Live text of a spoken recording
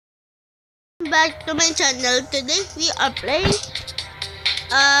back to my channel. Today we are playing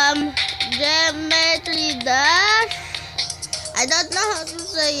Geometey Dash. I don't know how to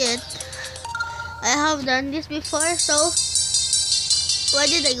say it. I have done this before, so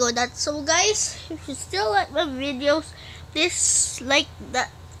why did I go that? So guys, if you still like my videos, please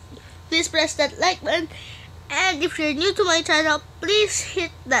press that like button, and if you're new to my channel, please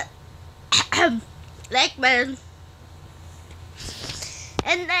hit that like button.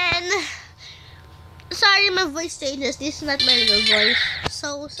 And then, sorry my voice changes, this is not my real voice,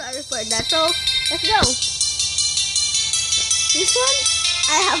 so sorry for that. So, let's go. This one,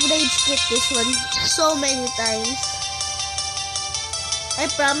 I have rage quit this one so many times. I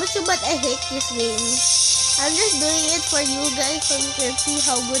promise you, but I hate this game. I'm just doing it for you guys so you can see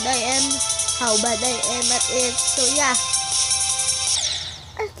how good I am, how bad I am at it. So yeah.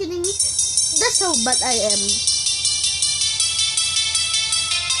 Are you kidding me? That's how bad I am.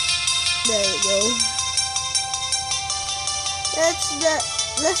 There we go.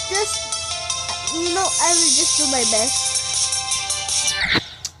 Let's just, you know, I will just do my best.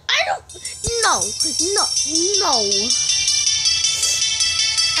 No.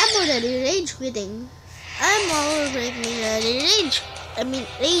 I'm already rage quitting.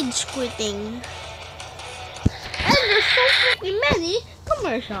 Rage quitting. And there's so freaking many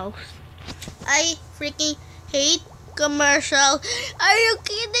commercials. I freaking hate commercial. Are you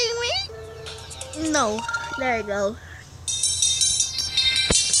kidding me? No. There you go.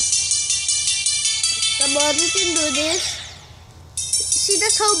 Come on, we can do this. See,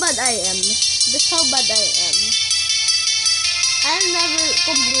 that's how bad I am. I'll never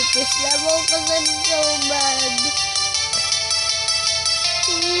complete this level because I'm so bad.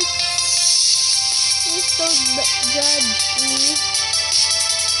 Please don't judge me.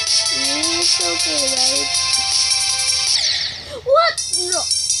 It's okay, right? What? No.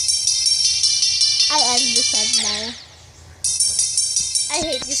 I understand now. I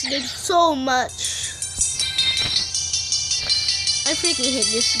hate this game so much. I freaking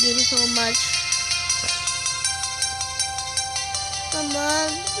hate this game so much. Come on,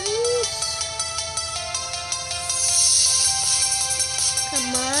 please.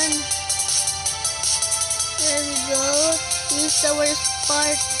 Come on. There we go. Here's the worst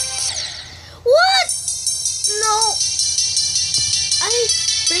part. What? No. I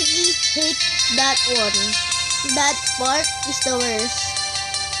freaking hate that one. That part is the worst.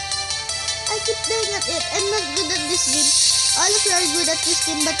 I keep playing at it. I'm not good at this game. All of you are good at this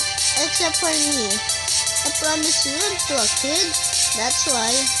game, but except for me. I promise you, I'm still a kid. That's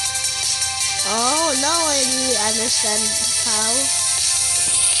why. Oh, now I really understand how.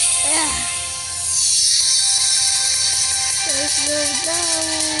 Let's go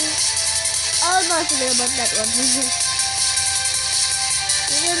down. Oh no, I forgot about that one.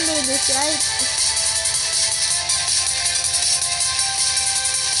 We can do this, right?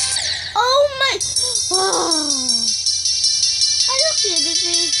 Oh my! Oh. Are you kidding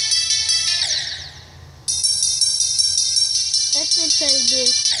me? Let me try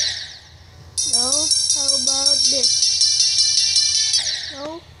this. No? How about this?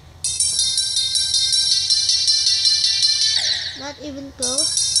 No? Not even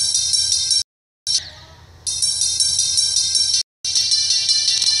close.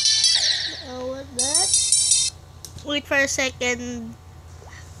 Oh, what's that? Wait for a second.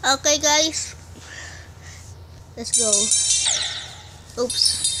 Okay, guys. Let's go. Oops.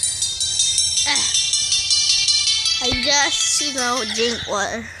 I just, you know, drink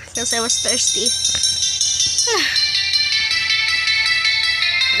water because I was thirsty.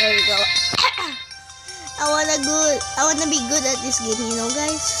 There we go. I wanna be good at this game, you know,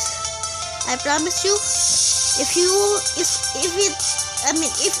 guys. I promise you, if it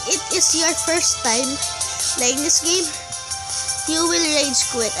is your first time playing this game, you will rage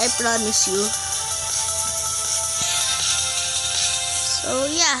quit. I promise you. So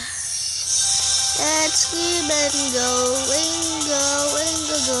yeah. Let's keep on going.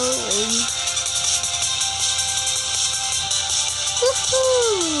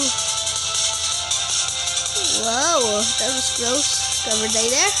 Woohoo! Wow, that was close. Covered eye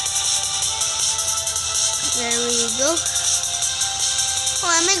there. There we go.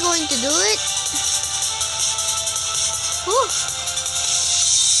 Oh, am I going to do it?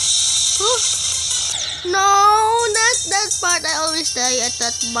 No, that part, I always die at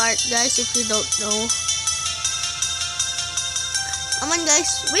that part, guys, if you don't know. Come on,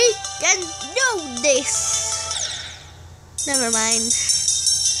 guys, we can do this. Never mind.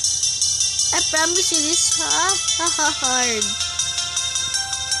 I promise you this hard.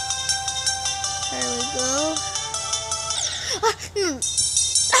 There we go.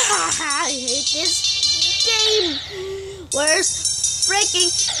 I hate this game. Worst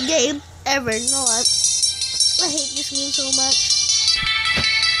freaking game ever. No, I hate this game so much.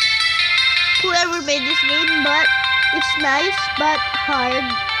 Whoever made this game, but it's nice, but hard,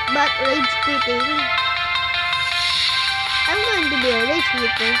 but rage quitting. I'm going to be a rage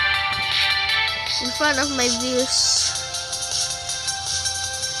quitter in front of my views.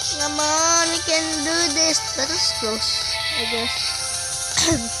 Come on, we can do this. That is close, I guess.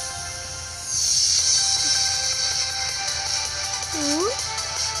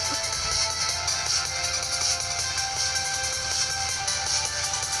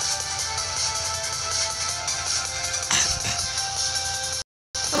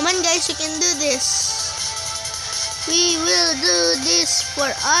 Come on guys, we can do this. We will do this for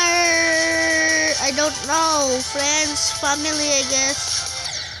our, I don't know, friends, family, I guess.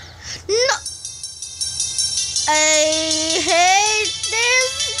 No! I hate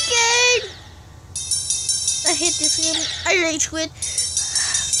this game. I hate this game. I rage quit.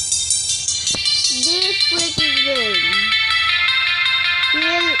 This freaking game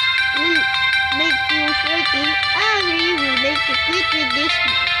will make you freaking angry, will make you quit with this,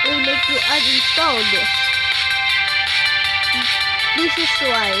 will make you uninstall this. This is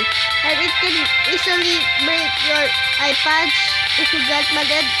why. And it can easily break your iPads if you get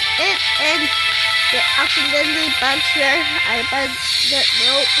mad at it and you accidentally punch your iPad get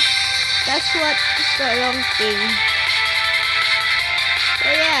broke. That's what is the wrong thing. So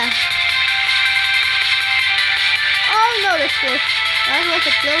yeah. Oh no, that's close. That was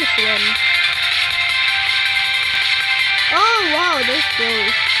a close one. Oh wow, that's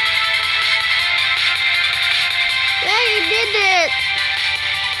close. Yeah, you did it.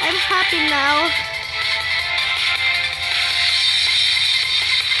 I'm happy now.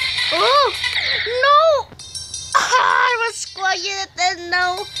 Oh no! I was quiet and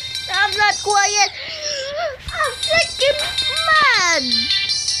now I'm not quiet. I'm freaking mad.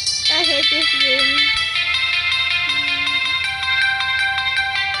 I hate this game.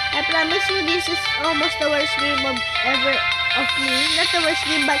 I promise you this is almost the worst game ever of me. Not the worst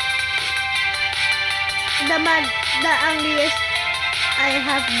game, but the angriest I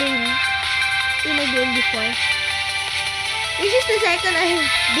have been in a game before. This is the second I have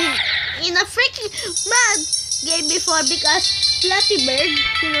been in a freaking mad game before because Flappy Bird,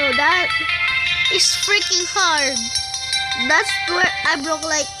 you know, that is freaking hard. That's where I broke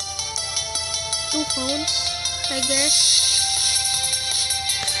like 2 phones, I guess.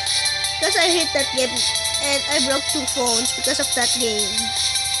 Because I hate that game and I broke 2 phones because of that game.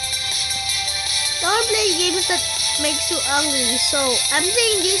 Don't play games that makes you angry, so I'm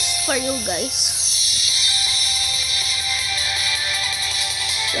playing this for you guys.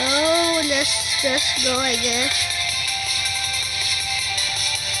 So let's just go, I guess.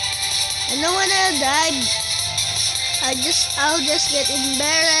 I don't wanna die. I'll just get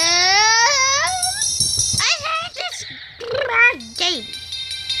embarrassed. I hate this bad game.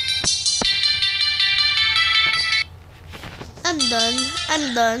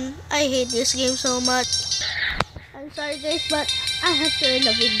 I'm done. I hate this game so much. I'm sorry guys, but I have to end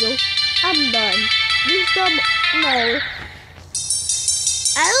the video. I'm done. This time, no.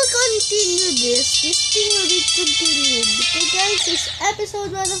 I'll continue this. This thing will be continued. Okay guys, this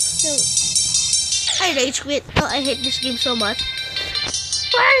episode 1 of 2. I rage quit. Oh, I hate this game so much.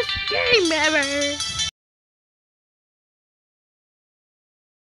 Worst game ever.